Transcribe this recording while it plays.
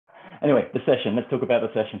Anyway, the session, let's talk about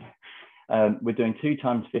the session. We're doing 2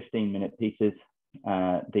 times 15-minute pieces.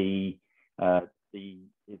 It'll be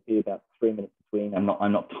about 3 minutes between. I'm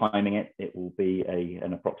not timing it. It will be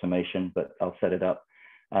an approximation, but I'll set it up.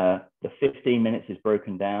 The 15 minutes is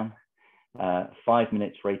broken down. 5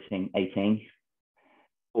 minutes rating 18,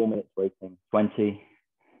 4 minutes rating 20,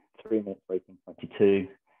 3 minutes rating 22,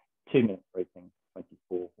 2 minutes rating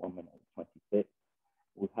 24, 1 minute 26.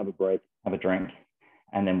 We'll have a break, have a drink,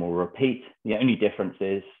 and then we'll repeat. The only difference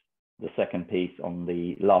is the second piece on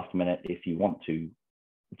the last minute. If you want to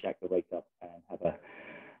jack the rate up and have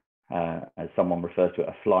as someone refers to it,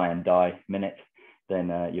 a fly and die minute, then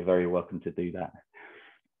you're very welcome to do that.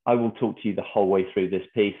 I will talk to you the whole way through this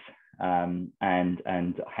piece, and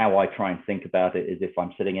how I try and think about it is if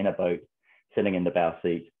I'm sitting in a boat, sitting in the bow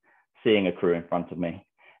seat, seeing a crew in front of me,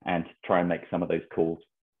 and try and make some of those calls.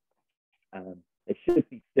 It should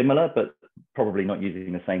be similar, but probably not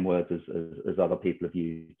using the same words as other people have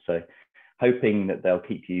used. So hoping that they'll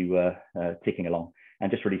keep you ticking along and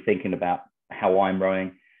just really thinking about how I'm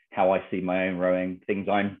rowing, how I see my own rowing, things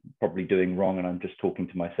I'm probably doing wrong, and I'm just talking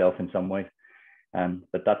to myself in some ways.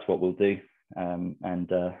 But that's what we'll do, and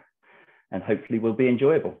hopefully will be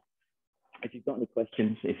enjoyable. If you've got any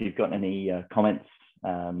questions, if you've got any comments,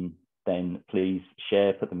 then please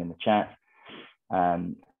share, put them in the chat,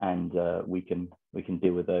 and we can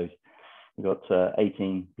deal with those. We've got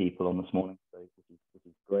 18 people on this morning, so this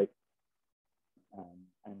is great,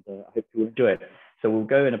 and I hope you'll enjoy it. So we'll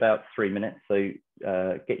go in about 3 minutes. So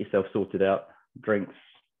get yourself sorted out, drinks,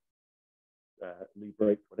 loo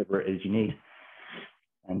break, whatever it is you need.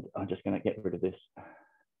 And I'm just going to get rid of this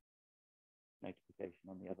notification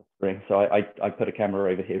on the other screen. So I put a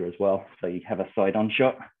camera over here as well, so you have a side-on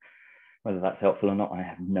shot. Whether that's helpful or not, I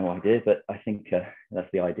have no idea, but I think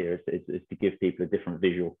that's the idea, is to give people a different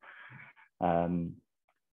visual and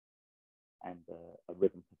a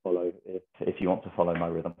rhythm to follow if you want to follow my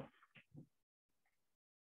rhythm.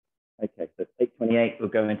 Okay, so 8:28, we'll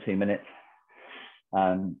go in 2 minutes.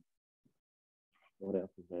 What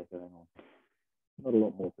else is there going on? Not a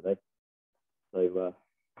lot more today. So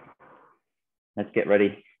let's get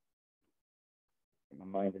ready. Get my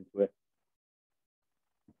mind into it.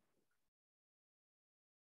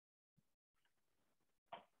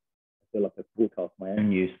 I feel like I've broadcast my own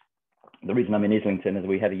news. The reason I'm in Islington is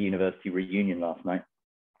we had a university reunion last night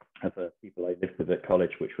of people I lived with at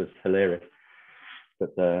college, which was hilarious.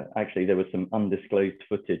 But actually, there was some undisclosed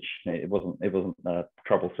footage. It wasn't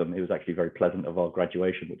troublesome. It was actually very pleasant of our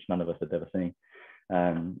graduation, which none of us had ever seen.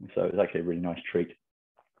 So it was actually a really nice treat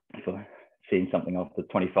for seeing something after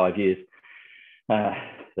 25 years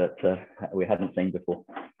that we hadn't seen before.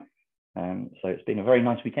 So it's been a very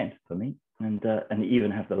nice weekend for me, and even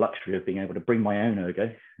have the luxury of being able to bring my own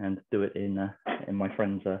ergo and do it in my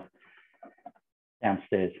friend's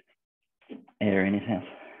downstairs area in his house,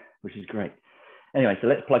 which is great. Anyway, so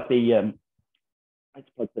let's plug the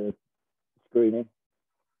screen in.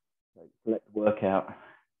 So select workout.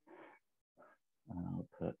 I'll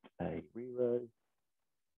put a rerow.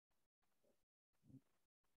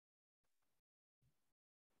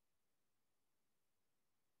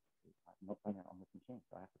 I'm not playing it on this machine,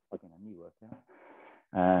 so I have to plug in a new workout,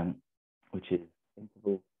 which is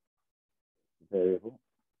interval variable.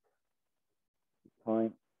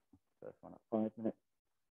 Time. First one at 5 minutes.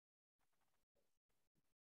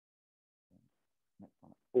 Next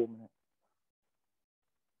one at 4 minutes.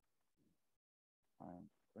 Time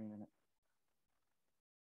 3 minutes.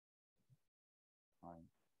 Time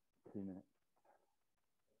 2 minutes.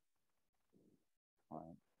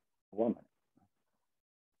 Time 1 minute.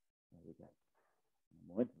 There we go.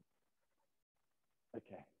 More interval.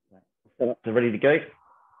 Okay, so set up. So ready to go.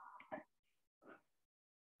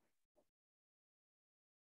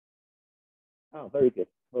 Oh, very good.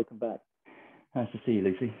 Welcome back. Nice to see you,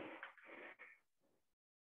 Lucy.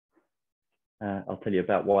 I'll tell you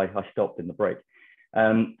about why I stopped in the break.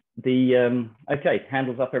 Okay,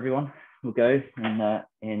 handles up, everyone. We'll go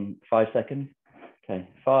in 5 seconds. Okay,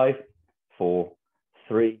 5, 4,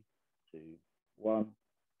 3, 2, 1,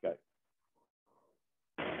 go.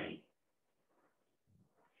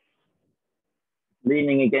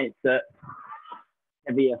 Leaning against the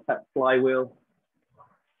heavier fat flywheel.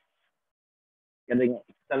 Getting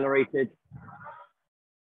accelerated.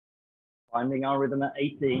 Finding our rhythm at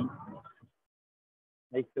 18.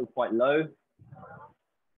 They feel quite low.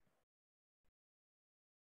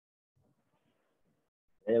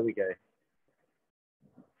 There we go.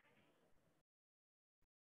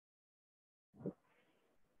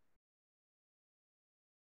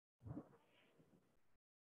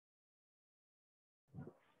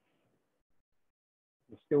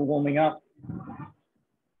 Still warming up.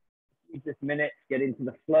 Use this minute to get into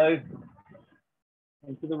the flow,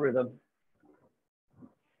 into the rhythm.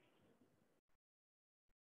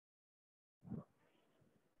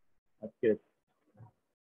 That's good.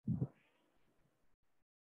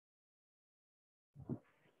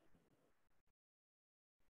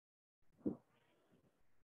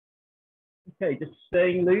 Okay, just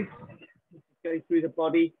staying loose. Just go through the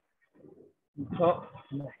body, the top,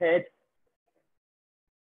 and the head.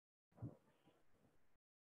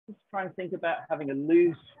 Just try and think about having a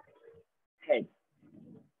loose head.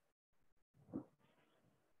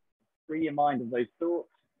 Free your mind of those thoughts.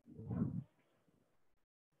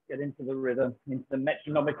 Get into the rhythm, into the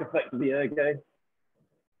metronomic effect of the ergo.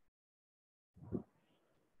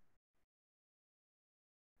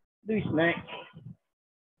 Loose neck.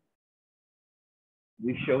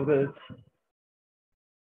 Loose shoulders.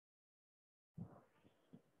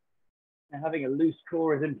 And having a loose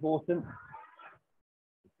core is important.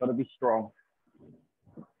 It's got to be strong.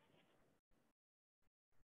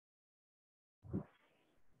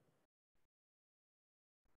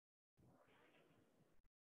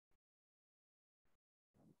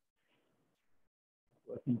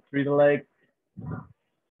 Working through the legs.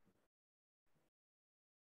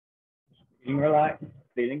 Feeling relaxed,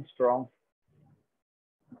 feeling strong.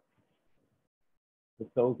 The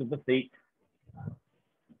soles of the feet.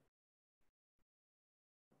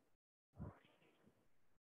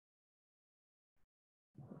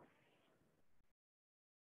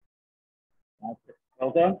 That's it.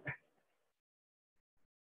 Well done.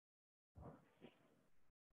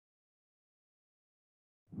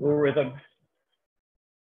 Full rhythm.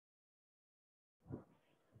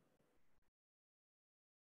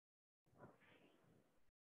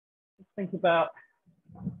 Just think about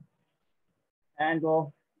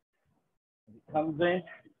angle as it comes in.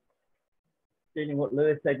 Feeling what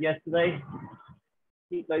Lewis said yesterday.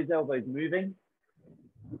 Keep those elbows moving.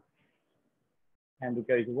 Handle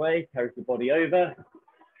goes away, carries the body over.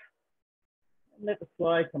 And let the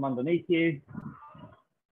slide come underneath you.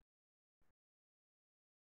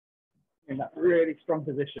 In that really strong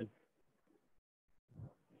position.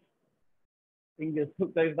 Fingers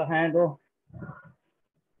hooked over the handle.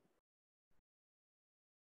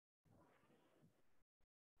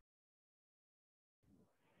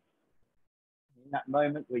 In that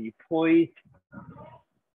moment where you poise,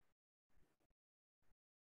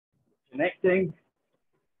 connecting,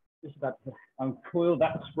 just about to uncoil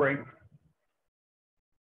that spring.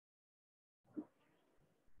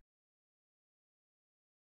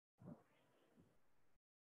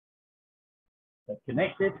 So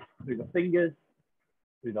connected through the fingers,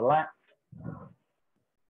 through the lats,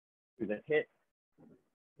 through the hip,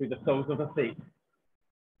 through the soles of the feet.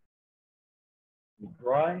 You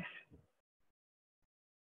drive,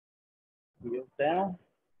 heels down,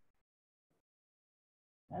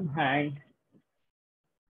 and hang,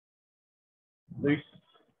 loose,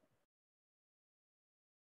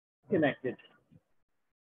 connected.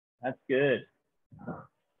 That's good.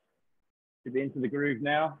 Should be into the groove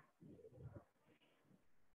now.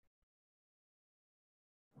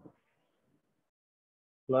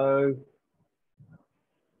 Slow.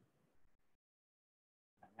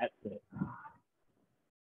 That's it.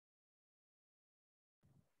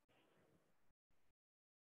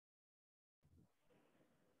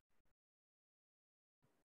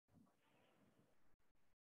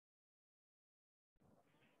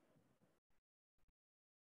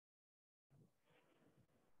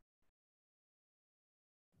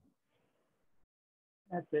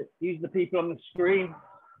 That's it. Use the people on the screen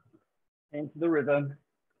into the rhythm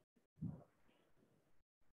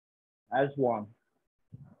as one.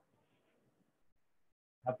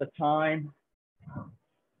 Have the time.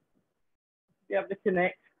 Be able to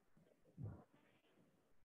connect.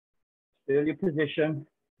 Feel your position.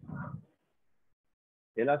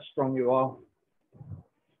 Feel how strong you are.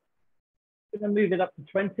 I'm going to move it up to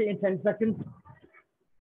 20 in 10 seconds.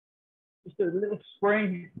 Just do a little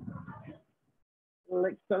spring, a little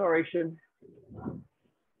acceleration.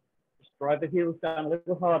 Just drive the heels down a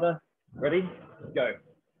little harder. Ready? Go.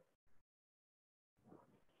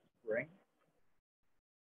 Spring.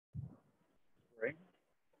 Spring.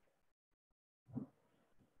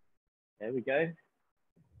 There we go.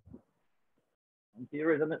 Into your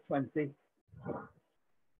rhythm at 20.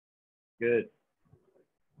 Good.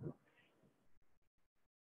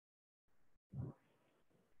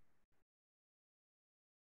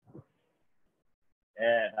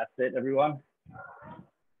 Yeah, that's it, everyone.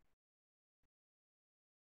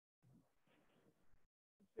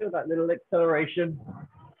 Feel that little acceleration.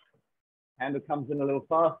 Handle comes in a little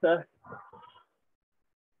faster.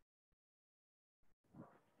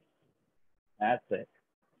 That's it.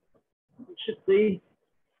 You should see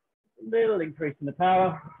a little increase in the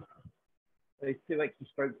power. Those 2 extra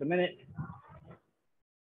strokes a minute.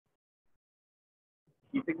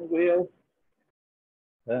 Keeping the wheel.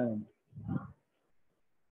 Turn.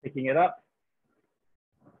 Picking it up.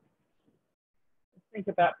 Think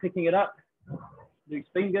about picking it up. Loose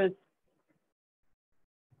fingers.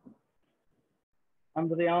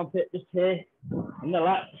 Under the armpit, just here, in the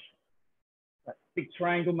lats. That big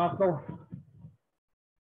triangle muscle.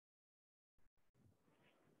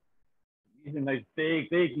 Using those big,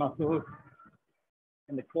 big muscles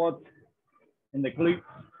in the quads, in the glutes,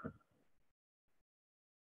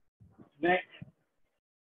 neck,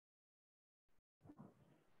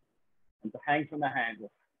 and to hang from the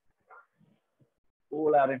handle.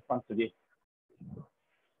 All out in front of you.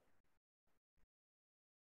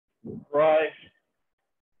 We'll drive,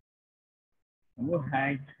 and we'll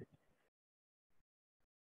hang.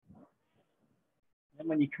 And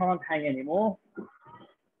when you can't hang anymore,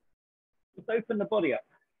 just open the body up.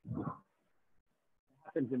 It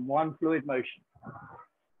happens in one fluid motion.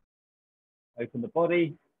 Open the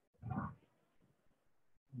body.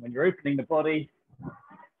 When you're opening the body,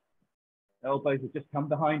 elbows will just come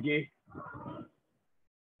behind you.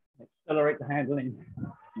 Accelerate the handle in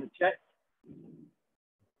the chest.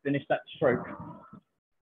 Finish that stroke.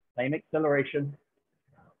 Same acceleration.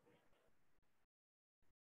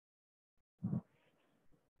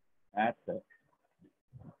 That's it.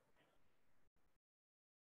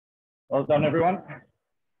 Well done, everyone.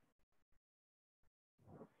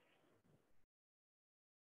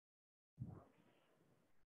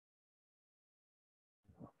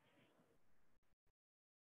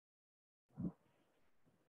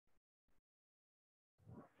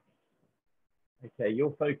 Okay,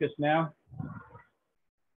 your focus now.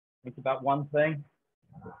 Think about one thing.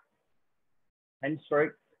 10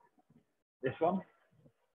 strokes. This one.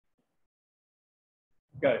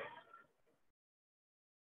 Go.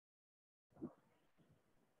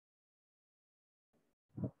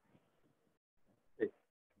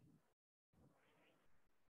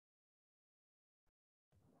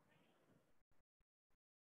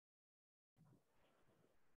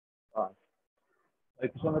 Five.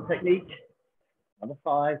 Focus on the technique. Number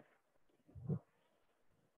 5.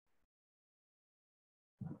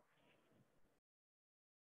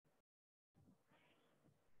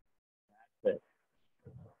 That's it.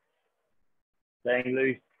 Staying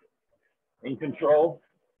loose, in control.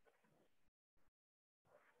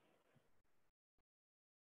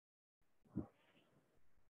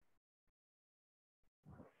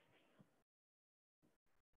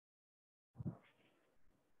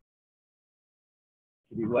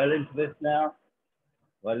 Should be well into this now,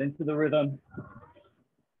 well into the rhythm.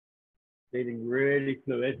 Feeling really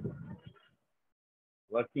fluid.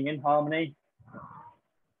 Working in harmony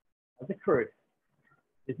as a crew.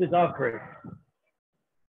 This is our crew.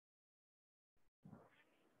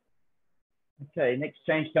 Okay, next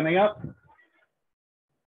change coming up.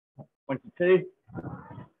 22.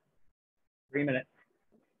 3 minutes.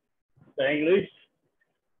 Staying loose.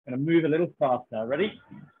 Gonna move a little faster. Ready?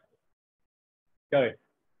 Go.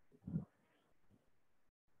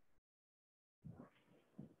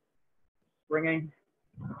 Springing.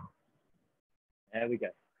 There we go.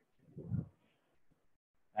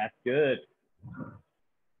 That's good. On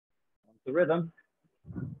the rhythm.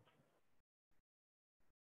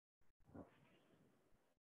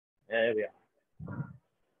 There we are.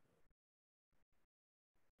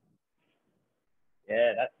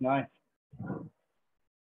 Yeah, that's nice.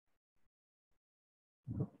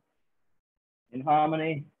 In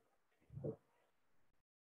harmony.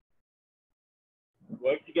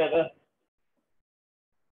 Work together.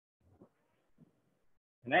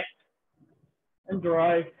 Connect and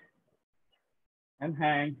drive and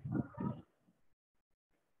hang.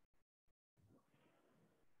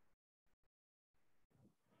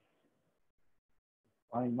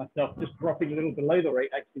 Finding myself just dropping a little below the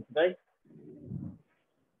rate actually today.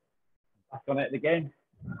 Back on it again.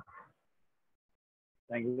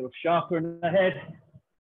 Staying a little sharper in the head.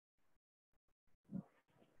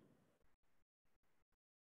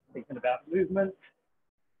 Thinking about movement.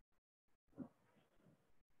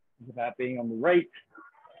 Thinking about being on the rate.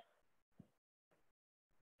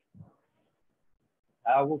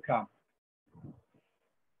 Power will come.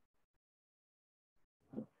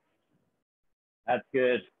 That's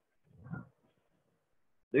good.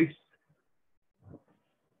 Loose.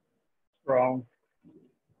 Strong.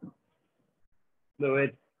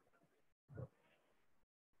 Fluid.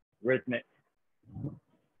 Rhythmic.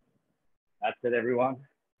 That's it, everyone.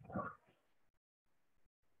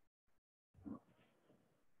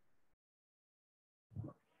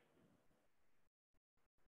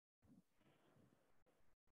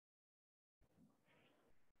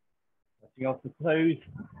 Lifting off the toes,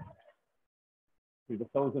 through the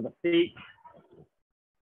soles of the feet,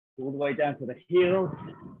 all the way down to the heels,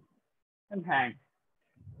 and hang.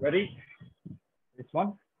 Ready? This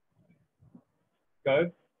one. Go.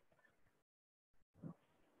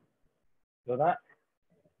 Feel that?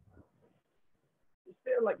 Just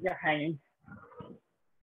feel like you're hanging.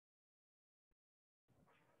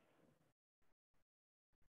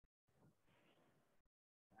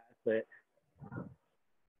 That's it.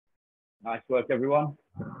 Nice work, everyone.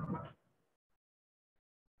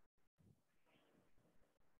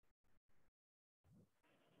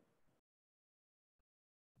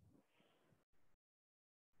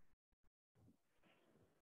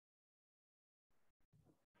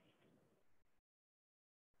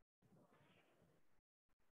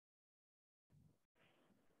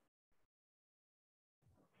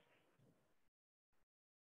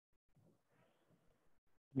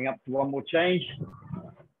 Coming up to one more change.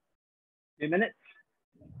 2 minutes.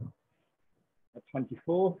 At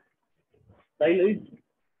 24. Stay loose.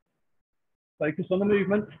 Focus on the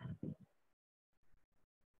movement.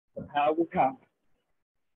 The power will come.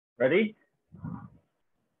 Ready?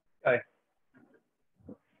 Go.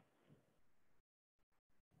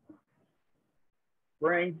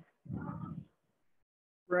 Bring.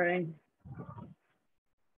 Bring.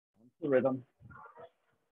 Onto the rhythm.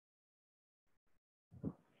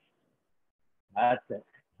 That's it.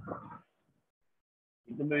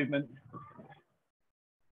 Keep the movement.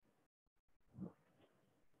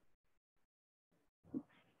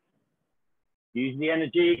 Use the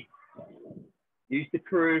energy. Use the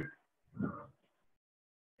crew.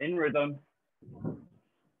 In rhythm.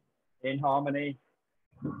 In harmony.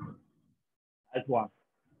 As one.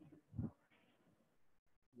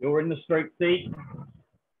 You're in the stroke seat.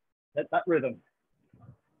 Set that rhythm.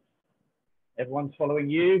 Everyone's following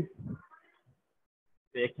you.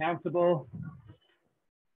 Be accountable.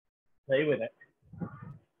 Stay with it.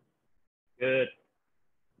 Good.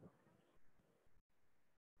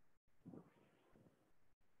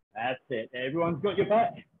 That's it. Everyone's got your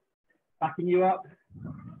back, backing you up,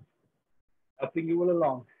 helping you all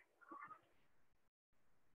along.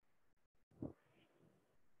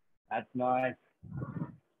 That's nice.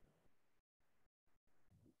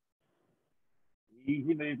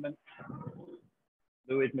 Easy movement,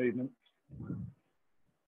 fluid movement.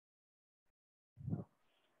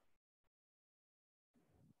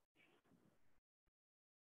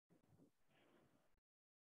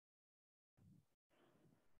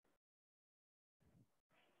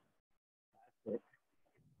 That's it.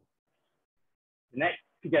 Connect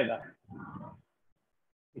together.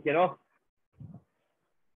 Kick it off.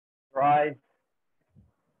 Rise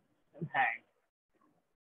and hang.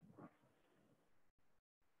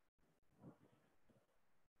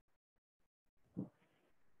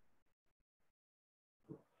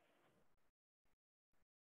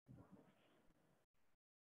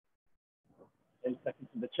 Ten seconds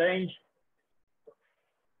of the change.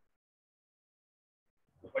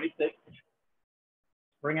 26.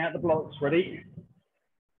 Bring out the blocks. Ready?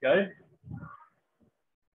 Go.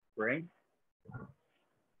 Bring.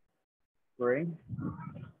 Bring.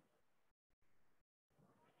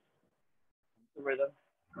 The rhythm.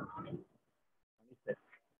 26. That's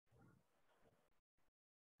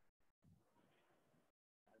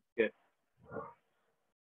good.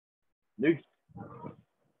 Loose.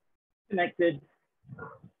 Connected.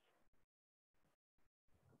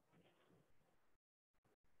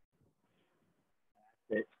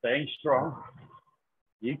 That's it. Staying strong.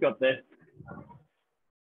 You've got this.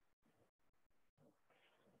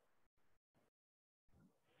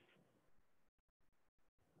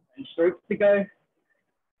 And strokes to go.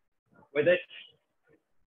 With it.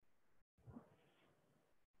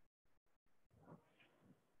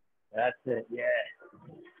 That's it. Yeah.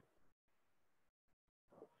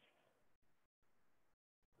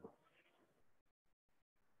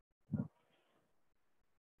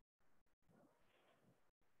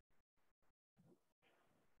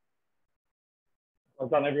 Well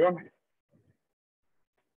done, everyone.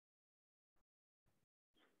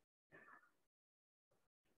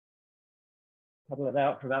 Paddle it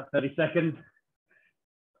out for about 30 seconds.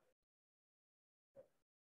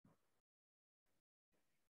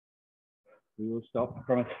 We will stop, I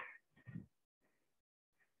promise.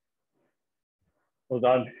 Well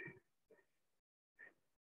done.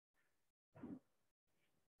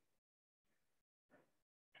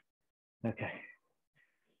 Okay.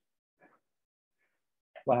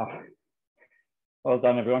 Wow. Well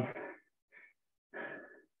done, everyone.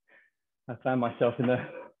 I found myself in the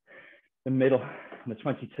middle, in the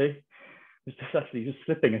 22. It was just actually just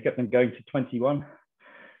slipping. I kept on going to 21.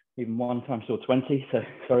 even one time saw 20, so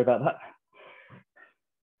sorry about that.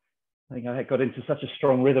 I think I got into such a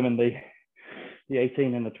strong rhythm in the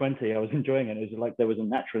 18 and the 20. I was enjoying it. It was like there was a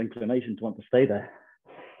natural inclination to want to stay there.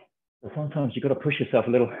 But sometimes you've got to push yourself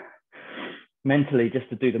a little mentally just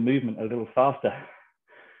to do the movement a little faster.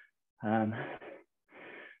 I'm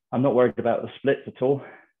not worried about the splits at all.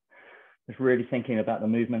 Just really thinking about the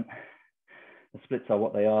movement. The splits are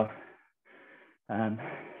what they are.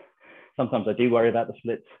 Sometimes I do worry about the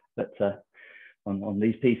splits, but on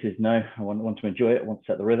these pieces, no. I want to enjoy it. I want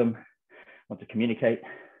to set the rhythm. I want to communicate.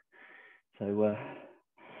 So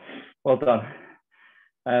well done.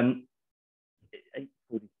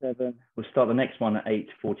 8:47. We'll start the next one at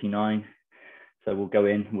 8:49. So we'll go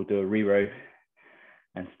in, we'll do a re-row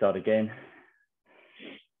and start again.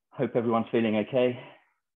 Hope everyone's feeling okay.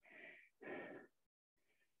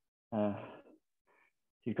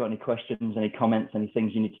 If you've got any questions, any comments, any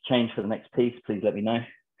things you need to change for the next piece, please let me know.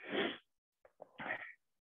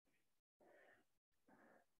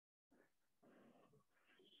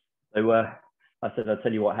 So I said I'd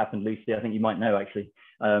tell you what happened, Lucy. I think you might know, actually.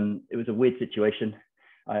 It was a weird situation.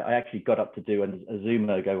 I actually got up to do a Zoom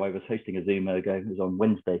Ergo. I was hosting a Zoom Ergo. It was on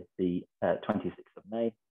Wednesday, the 26th of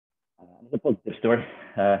May. It's a positive story.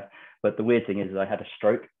 But the weird thing is I had a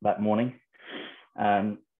stroke that morning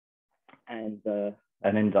and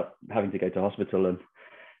ended up having to go to hospital and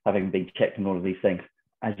having been checked and all of these things.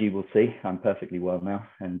 As you will see, I'm perfectly well now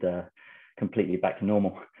and completely back to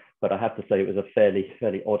normal. But I have to say it was a fairly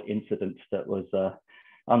odd incident that was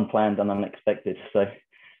unplanned and unexpected. So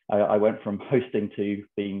I went from hosting to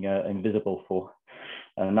being invisible for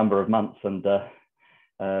a number of months, and the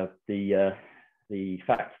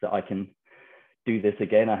fact that I can do this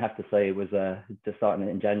again, I have to say, it was just starting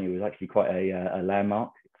in January was actually quite a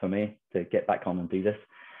landmark for me to get back on and do this.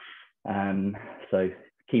 So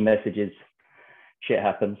key message is shit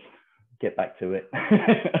happens, get back to it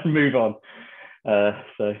and move on.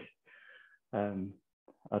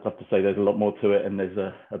 I'd love to say there's a lot more to it, and there's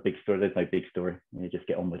a big story. There's no big story. You just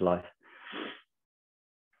get on with life.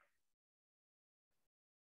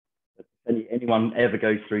 If anyone ever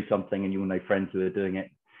goes through something and you will know friends who are doing it,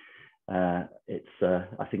 I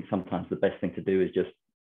think sometimes the best thing to do is just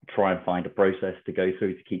try and find a process to go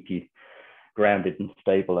through to keep you grounded and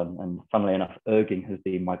stable. And funnily enough, erging has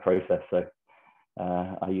been my process. So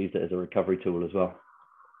I use it as a recovery tool as well.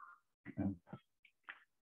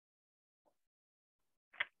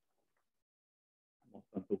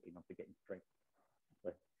 I'm talking, I'm forgetting straight.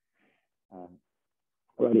 So,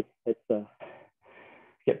 alrighty, let's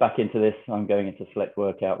get back into this. I'm going into select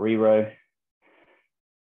workout re-row.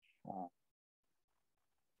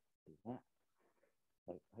 So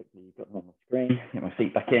hopefully you've got them on the screen. Get my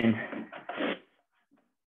feet back in.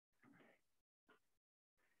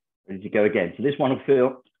 Ready to go again. So this one will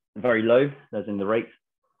feel very low, as in the rate,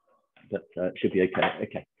 but it should be okay.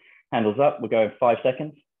 Okay, handles up. We'll go in 5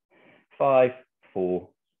 seconds. 5, 4,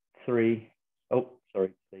 3. Oh,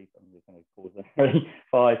 sorry, Steve. I'm just going to pause there. Ready?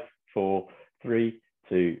 5, 4, 3,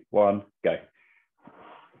 2, 1, go.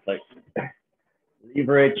 So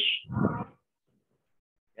leverage.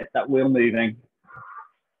 Get that wheel moving.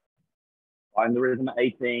 Find the rhythm at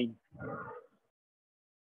 18.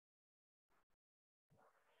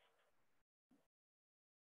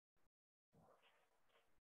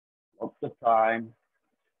 Lots of time.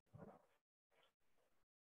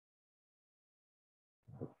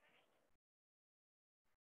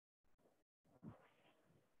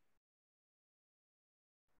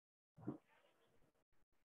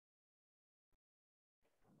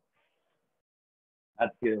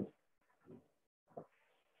 That's good.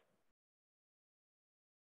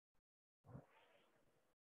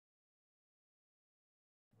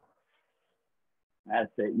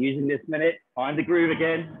 That's it. Using this minute, find the groove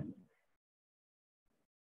again.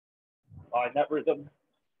 Find that rhythm.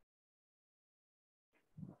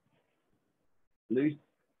 Loose.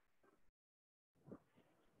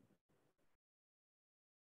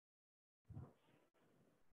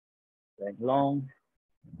 Staying long.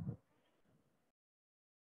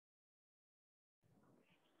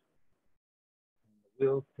 The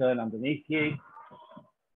wheels turn underneath you.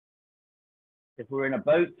 If we're in a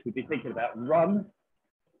boat, we'd be thinking about run.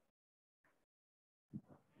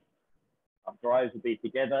 Our drives would be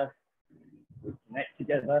together. We'd connect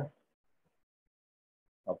together.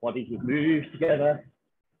 Our bodies would move together.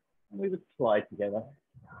 And we would slide together.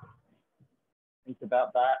 Think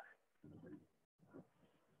about that.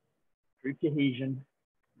 True cohesion.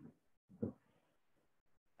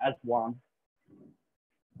 As one.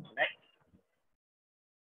 Connect.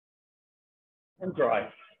 And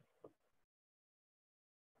drive.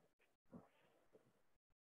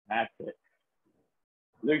 That's it.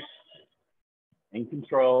 Loose, in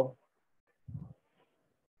control.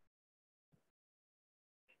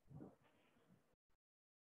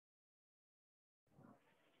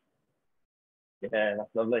 Yeah, that's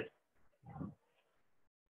lovely.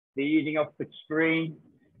 Feeding off the screen,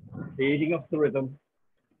 feeding off the rhythm.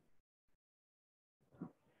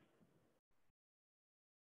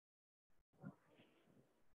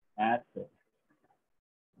 That's it.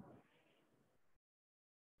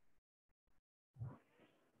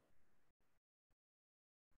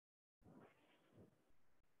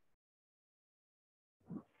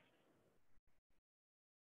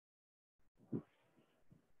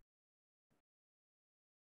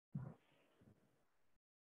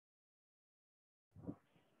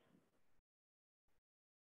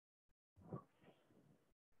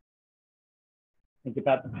 Think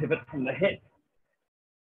about the pivot from the hip.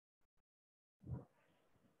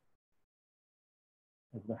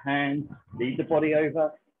 As the hands lead the body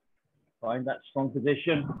over, find that strong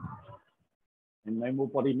position, and no more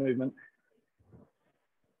body movement.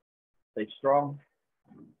 Stay strong.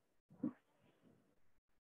 Let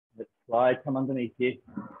the slide come underneath you.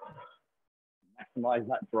 Maximize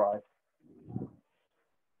that drive.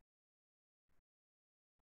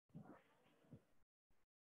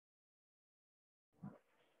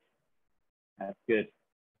 That's good.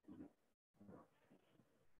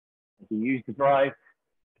 As you use the drive,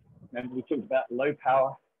 remember we talked about low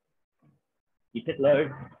power. Keep it low,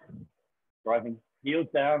 driving heels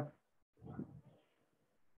down,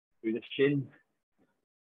 through the shins,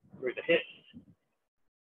 through the hips.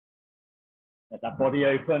 Let that body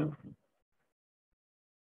open.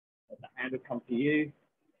 Let the handle come to you.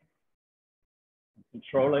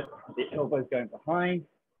 Control it. The elbows going behind.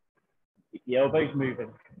 Keep the elbows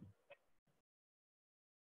moving.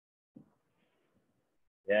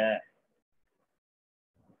 Yeah.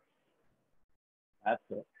 That's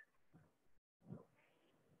it.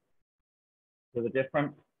 Feel the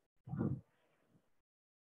difference.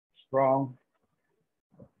 Strong.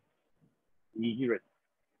 Easy rhythm.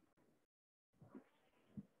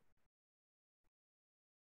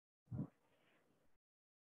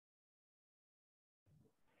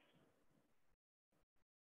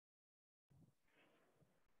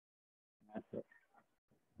 That's it.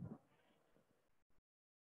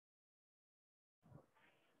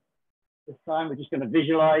 This time we're just going to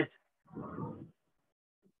visualize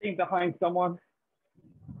being behind someone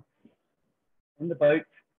in the boat.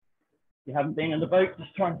 If you haven't been in the boat,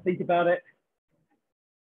 just try and think about it.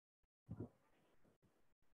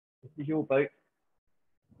 This is your boat.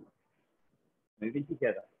 Moving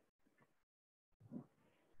together.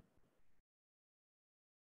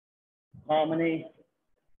 Harmony,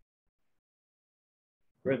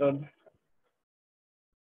 rhythm,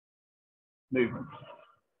 movement.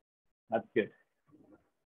 That's good.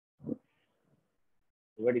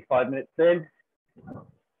 Already 5 minutes in.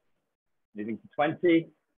 Moving to 20.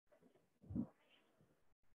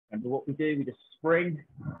 Remember what we do? We just spring.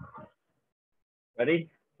 Ready?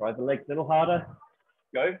 Drive the legs a little harder.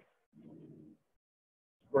 Go.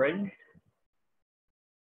 Spring.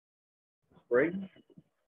 Spring.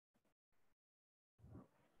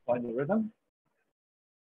 Find the rhythm.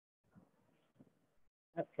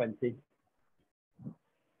 At 20.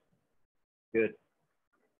 Good.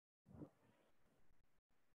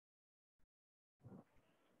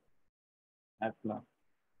 Excellent.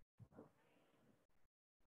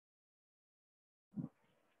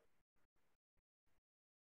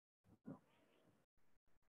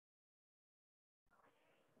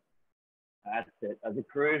 That's it. As a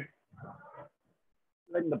crew,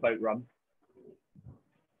 letting the boat run.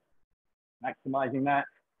 Maximizing that.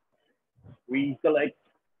 Squeeze the legs.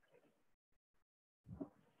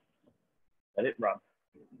 Let it run.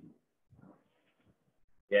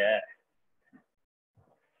 Yeah.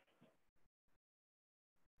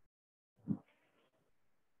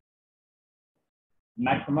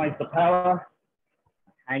 Maximize the power.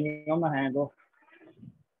 Hanging on the handle.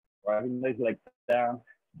 Driving those legs down.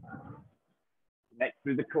 Connect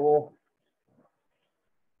through the core.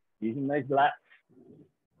 Using those lats.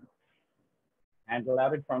 Handle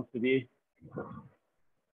out in front of you.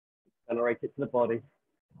 Accelerate it to the body.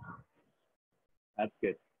 That's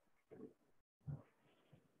good.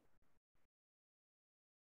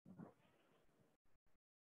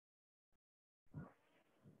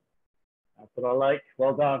 That's what I like.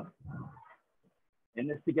 Well done. In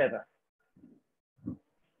this together. That's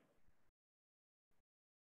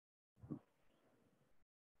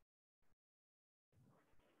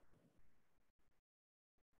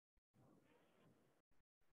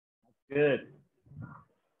good.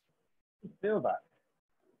 Just feel that.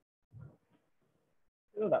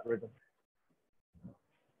 Feel that rhythm.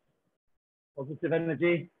 Positive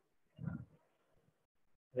energy.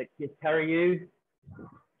 Let it carry you.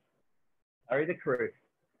 Carry the crew.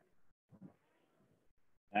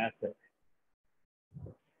 That's it.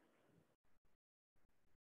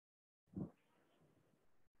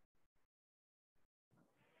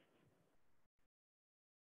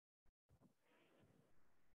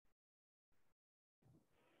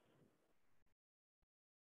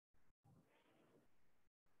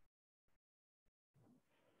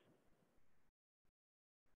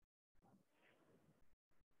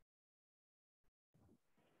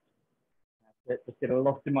 Just get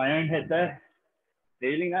lost in my own head there.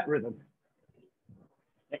 Feeling that rhythm.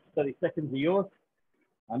 Next 30 seconds are yours.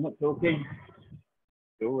 I'm not talking.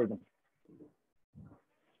 Your rhythm.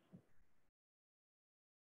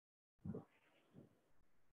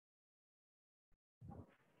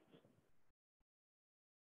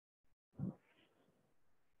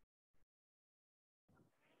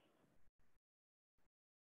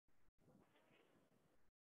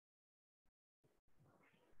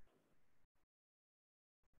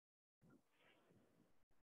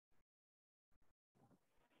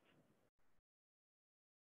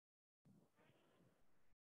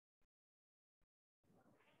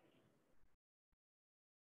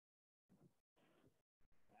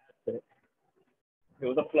 That's it.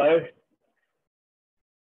 Feel the flow.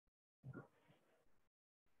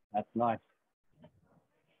 That's nice.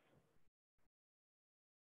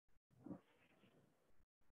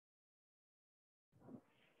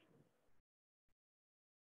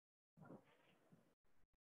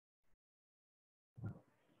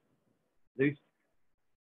 Loose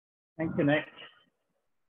and connect.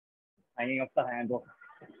 Hanging off the handle.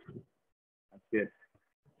 That's good.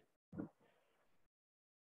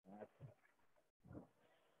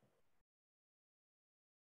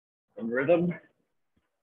 In rhythm.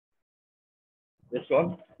 This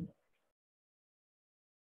one.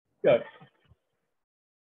 Go.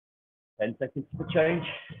 10 seconds for change.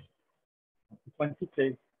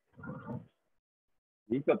 22.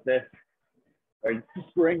 You've got this. Ready to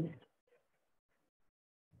spring.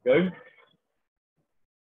 Go.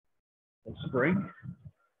 And spring.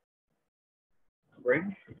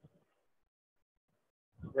 Spring.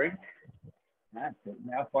 Spring. That's it.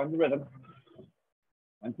 Now find the rhythm.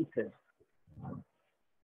 22.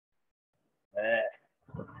 There.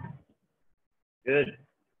 Good.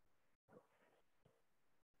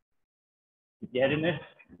 Keep your head in this.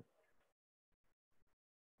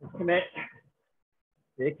 Just commit.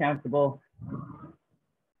 Be accountable.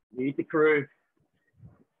 Lead the crew.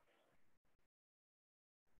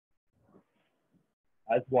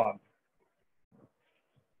 As one.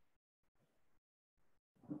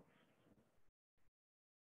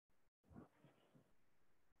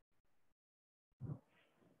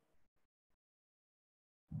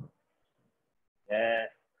 Yeah.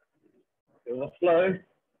 Feel the flow.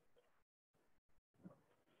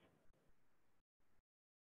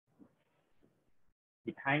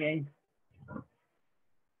 Keep hanging.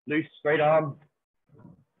 Loose, straight arm.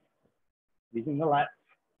 Using the lats.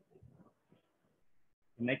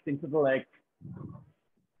 Connecting to the legs.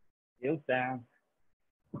 Heels down.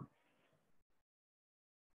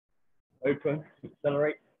 Open,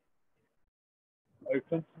 accelerate.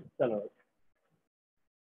 Open, accelerate.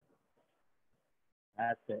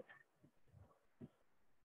 That's it.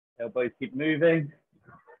 Elbows keep moving.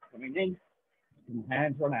 Coming in. And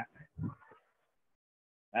hands run out.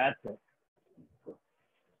 That's it.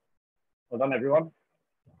 Well done, everyone.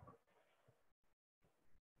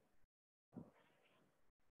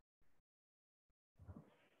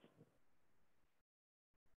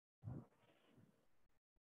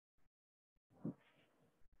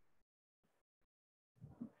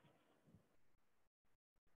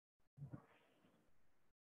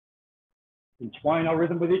 Entwine our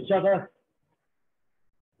rhythm with each other.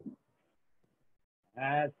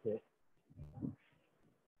 That's it.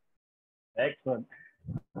 Excellent.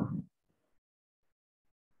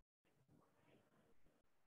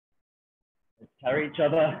 Let's carry each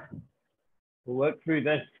other. We'll work through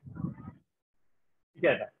this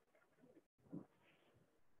together.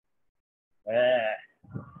 There.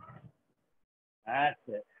 That's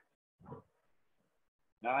it.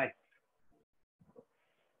 Nice.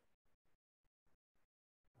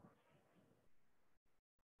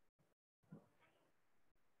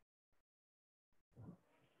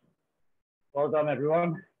 Well done,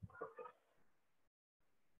 everyone.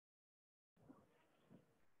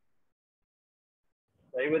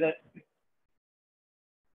 Stay with it.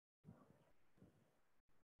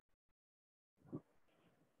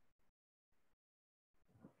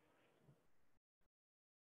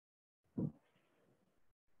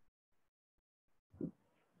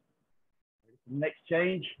 Next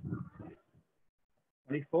change,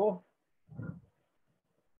 24.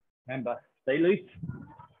 Remember, stay loose.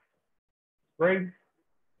 Spring,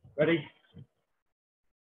 ready,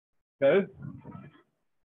 go.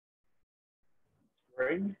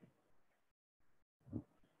 Spring,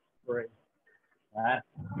 spring.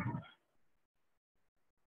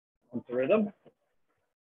 Onto rhythm.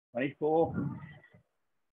 24.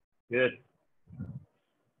 Good.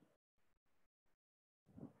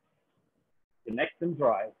 Connect and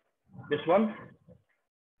drive. This one.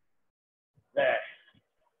 There.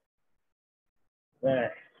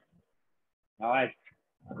 There. Nice.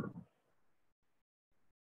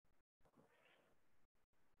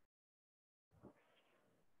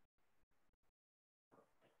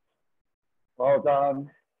 Well done.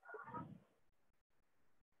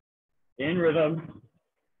 In rhythm.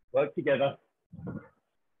 Work together.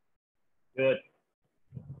 Good.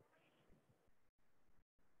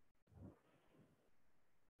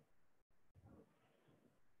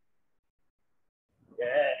 Yeah.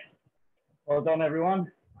 Well done,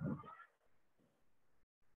 everyone.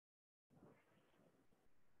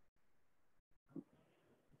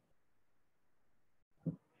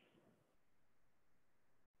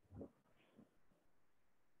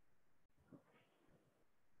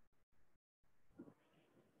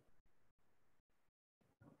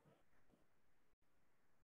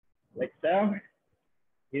 Legs down,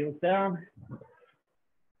 heels down,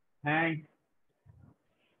 hang.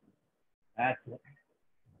 That's it.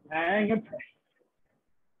 Hang and press.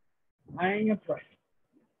 Hang and press.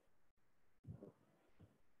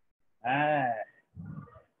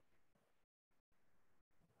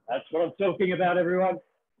 That's what I'm talking about, everyone.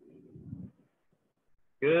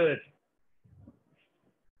 Good.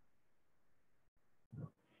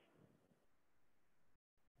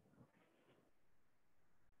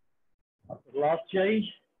 After the last change,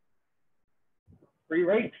 free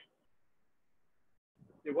rate.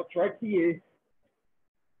 Do what's right for you.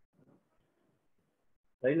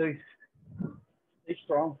 Stay loose. Stay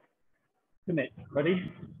strong. Commit.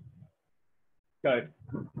 Ready? Go.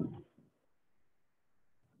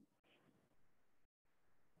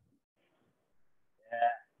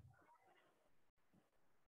 Yeah.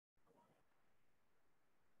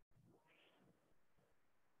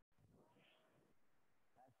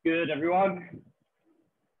 Good, everyone.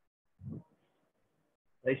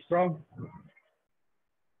 Stay strong.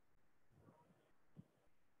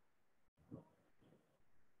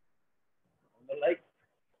 On the legs.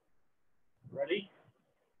 Ready?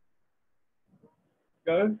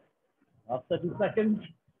 Go. Last 7 seconds.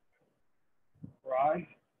 Drive.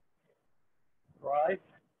 Drive.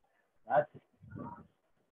 That's it.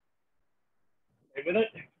 Stay with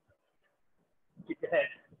it. Keep your head.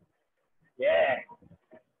 Yeah.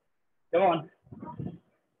 Come on.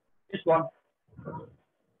 Just one.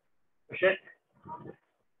 Push it.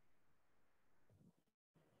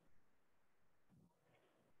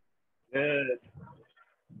 Good.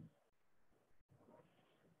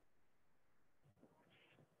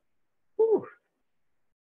 Whew.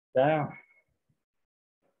 Down.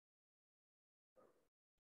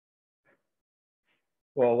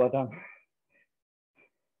 Well done.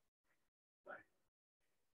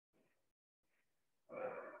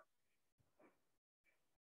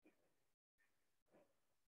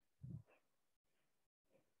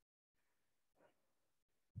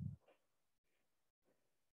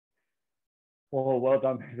 Well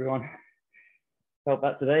done, everyone. Felt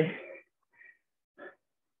that today.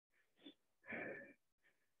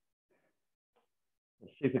 I'm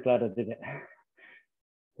super glad I did it.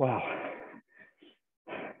 Wow.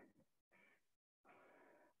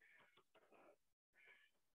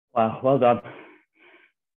 Wow, well done.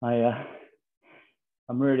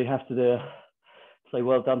 I'm really have to say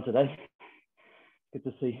well done today. Good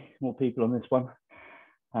to see more people on this one.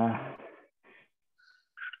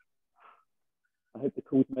 I hope the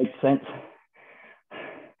calls make sense.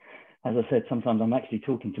 As I said, sometimes I'm actually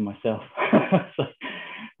talking to myself.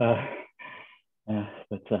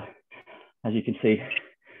 So, as you can see,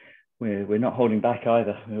 we're not holding back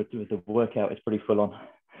either. The workout is pretty full on.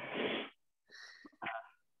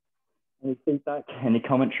 Any feedback, any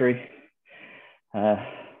commentary?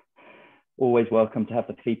 Always welcome to have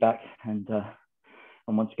the feedback. And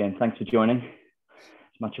once again, thanks for joining.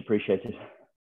 It's much appreciated.